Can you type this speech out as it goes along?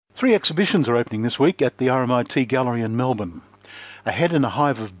Three exhibitions are opening this week at the RMIT Gallery in Melbourne. A Head in a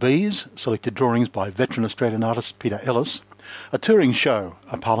Hive of Bees, selected drawings by veteran Australian artist Peter Ellis. A touring show,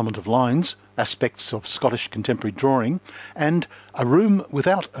 A Parliament of Lines, aspects of Scottish contemporary drawing. And A Room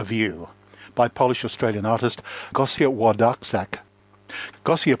Without a View, by Polish-Australian artist Gosia Wlodarczak.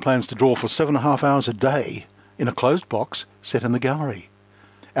 Gosia plans to draw for 7.5 hours a day in a closed box set in the gallery,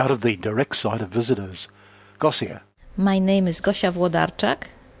 out of the direct sight of visitors. Gosia. My name is Gosia Wlodarczak,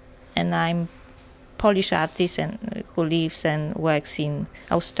 and I'm Polish artist who lives and works in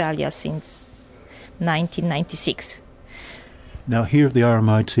Australia since 1996. Now here at the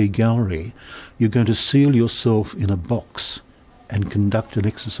RMIT Gallery, you're going to seal yourself in a box and conduct an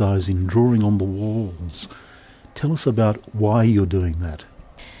exercise in drawing on the walls. Tell us about why you're doing that.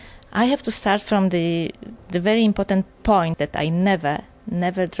 I have to start from the very important point that I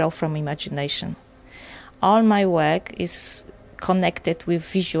never draw from imagination. All my work is connected with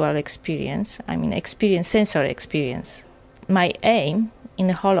visual experience, sensory experience. My aim in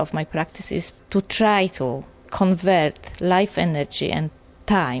the whole of my practice is to try to convert life energy and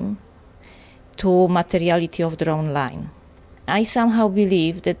time to materiality of drawn line. I somehow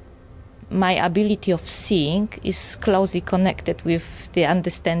believe that my ability of seeing is closely connected with the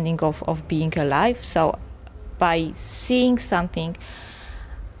understanding of being alive. So by seeing something,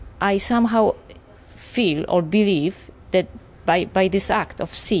 I somehow feel or believe that by this act of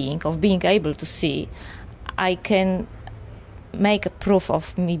seeing, of being able to see, I can make a proof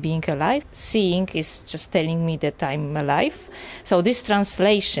of me being alive. Seeing is just telling me that I'm alive. So this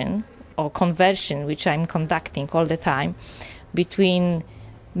translation or conversion, which I'm conducting all the time, between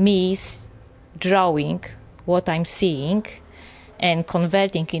me drawing what I'm seeing and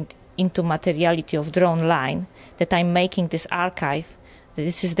converting it into materiality of drawn line, that I'm making this archive,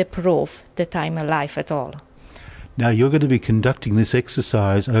 this is the proof that I'm alive at all. Now you're going to be conducting this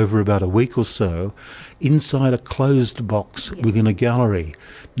exercise over about a week or so inside a closed box within a gallery.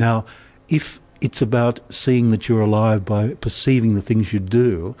 Now, if it's about seeing that you're alive by perceiving the things you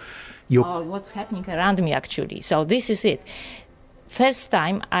do, what's happening around me actually. So this is it. First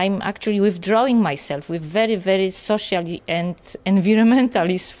time I'm actually withdrawing myself with very, very socially and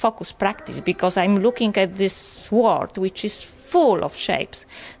environmentally focused practice, because I'm looking at this world which is full of shapes.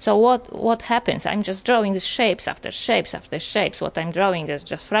 So what happens? I'm just drawing the shapes after shapes after shapes. What I'm drawing is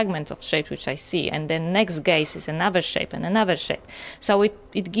just fragments of shapes which I see, and then next gaze is another shape and another shape. So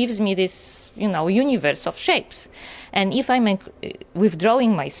it gives me this, universe of shapes. And if I'm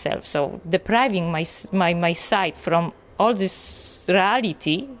withdrawing myself, so depriving my sight from all this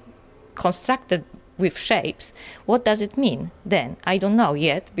reality constructed with shapes, what does it mean then? I don't know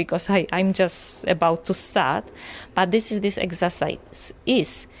yet, because I'm just about to start. But this exercise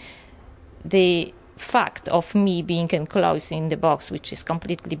is the fact of me being enclosed in the box, which is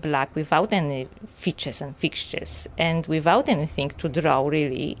completely black, without any features and fixtures, and without anything to draw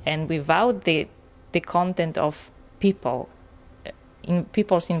really, and without the content of people, in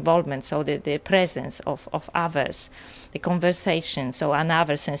people's involvement, so the presence of others, the conversation, so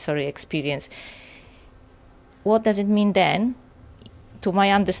another sensory experience. What does it mean then to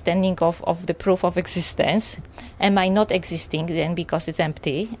my understanding of the proof of existence? Am I not existing then because it's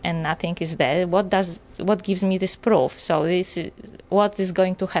empty and nothing is there? What gives me this proof? So what is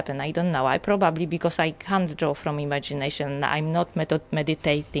going to happen? I don't know. Because I can't draw from imagination. I'm not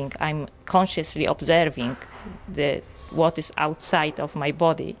meditating. I'm consciously observing what is outside of my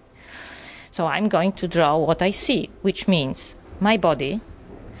body. So I'm going to draw what I see, which means my body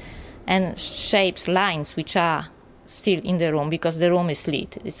and shapes, lines which are still in the room, because the room is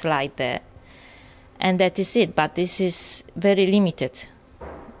lit, it's light there. And that is it, but this is very limited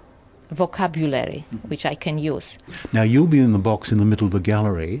vocabulary which I can use. Now you'll be in the box in the middle of the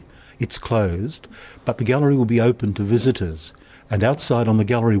gallery. It's closed, but the gallery will be open to visitors. And outside on the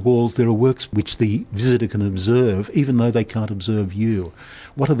gallery walls there are works which the visitor can observe, even though they can't observe you.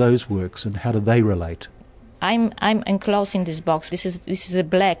 What are those works and how do they relate? I'm enclosed in this box. This is a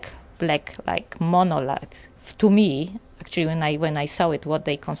black like monolith. To me, actually, when I saw it, what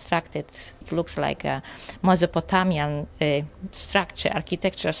they constructed, it looks like a Mesopotamian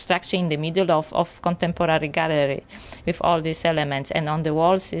architecture structure in the middle of contemporary gallery with all these elements. And on the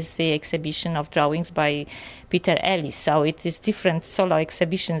walls is the exhibition of drawings by Peter Ellis. So it is different solo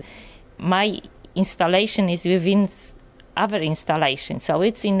exhibition. My installation is within other installations, so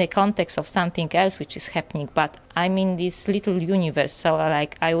it's in the context of something else which is happening, but I'm in this little universe, so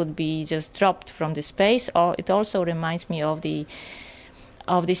like I would be just dropped from the space. Or it also reminds me of the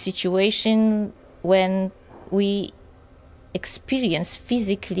situation when we experience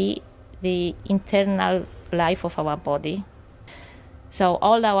physically the internal life of our body. So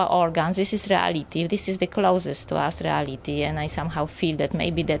all our organs, this is reality, this is the closest to us reality, and I somehow feel that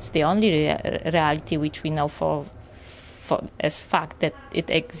maybe that's the only reality which we know for as fact that it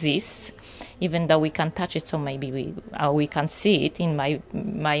exists, even though we can't touch it, so maybe we can't see it. In my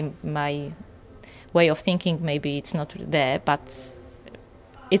way of thinking, maybe it's not there, but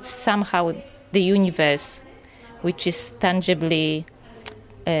it's somehow the universe which is tangibly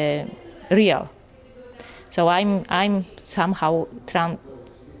real. So I'm somehow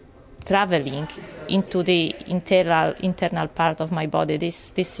traveling into the internal part of my body.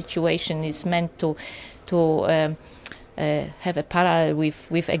 This situation is meant to have a parallel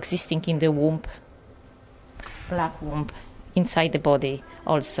with existing in the womb, black womb, inside the body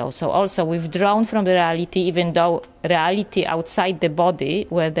also. So also withdrawn from the reality, even though reality outside the body,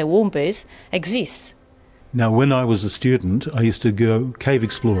 where the womb is, exists. Now, when I was a student, I used to go cave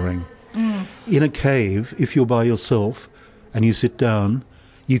exploring. In a cave, if you're by yourself and you sit down,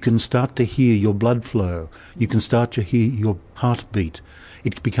 you can start to hear your blood flow. You can start to hear your heartbeat.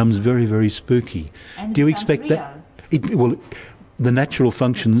 It becomes very, very spooky. And do you expect real. that? Well, the natural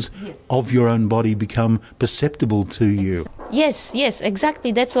functions of your own body become perceptible to you. Yes,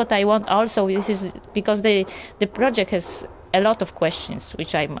 exactly. That's what I want also. This is because the project has a lot of questions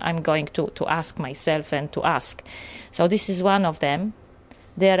which I'm going to ask myself and to ask. So this is one of them.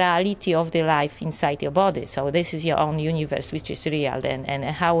 The reality of the life inside your body. So this is your own universe, which is real, and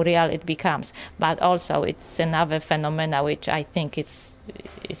how real it becomes. But also it's another phenomena which I think is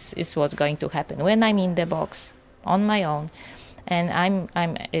what's going to happen when I'm in the box on my own, and I'm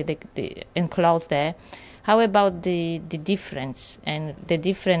enclosed there. How about the difference and the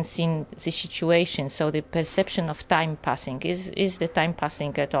difference in the situation? So the perception of time passing, is the time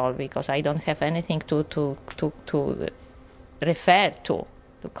passing at all? Because I don't have anything to refer to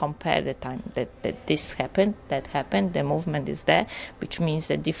compare the time that this happened, that happened, the movement is there, which means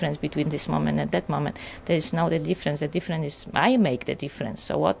the difference between this moment and that moment. There is no the difference. The difference is I make the difference.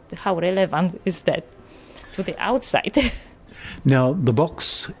 So how relevant is that to the outside? Now, the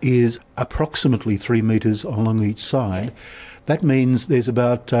box is approximately 3 metres along each side. Yes. That means there's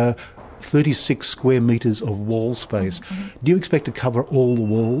about 36 square metres of wall space. Do you expect to cover all the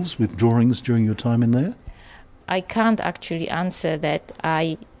walls with drawings during your time in there? I can't actually answer that.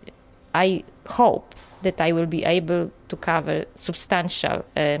 I hope that I will be able to cover substantial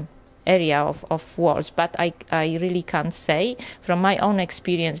area of walls, but I really can't say from my own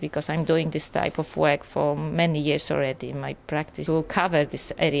experience, because I'm doing this type of work for many years already in my practice, to cover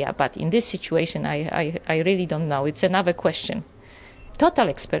this area. But in this situation, I really don't know. It's another question. Total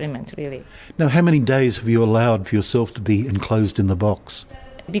experiment, really. Now, how many days have you allowed for yourself to be enclosed in the box?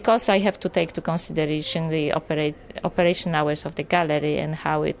 Because I have to take to consideration the operation hours of the gallery and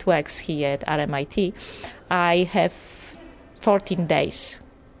how it works here at RMIT, I have 14 days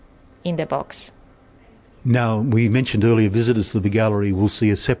in the box. Now, we mentioned earlier visitors to the gallery will see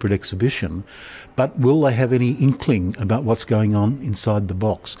a separate exhibition, but will they have any inkling about what's going on inside the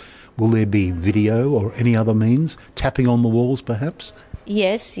box? Will there be video or any other means, tapping on the walls perhaps?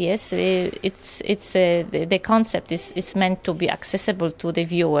 Yes. The concept is meant to be accessible to the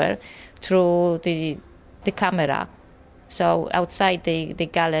viewer through the camera. So outside the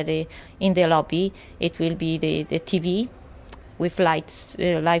gallery, in the lobby, it will be the TV with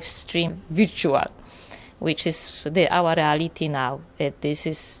live stream virtual, which is our reality now. This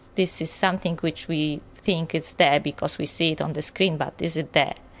is something which we think is there because we see it on the screen, but is it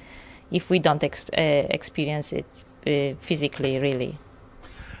there if we don't experience it physically, really?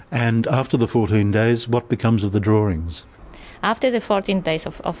 And after the 14 days, what becomes of the drawings? After the 14 days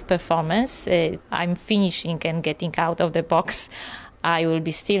of performance, I'm finishing and getting out of the box. I will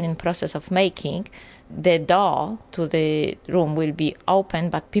be still in process of making. The door to the room will be open,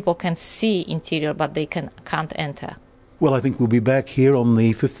 but people can see interior, but they can't enter. Well, I think we'll be back here on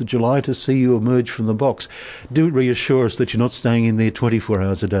the 5th of July to see you emerge from the box. Do reassure us that you're not staying in there 24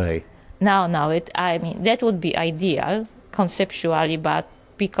 hours a day. No, that would be ideal conceptually, but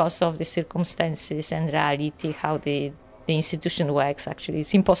because of the circumstances and reality, how the institution works, actually,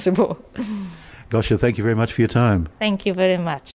 it's impossible. Gosia, thank you very much for your time. Thank you very much.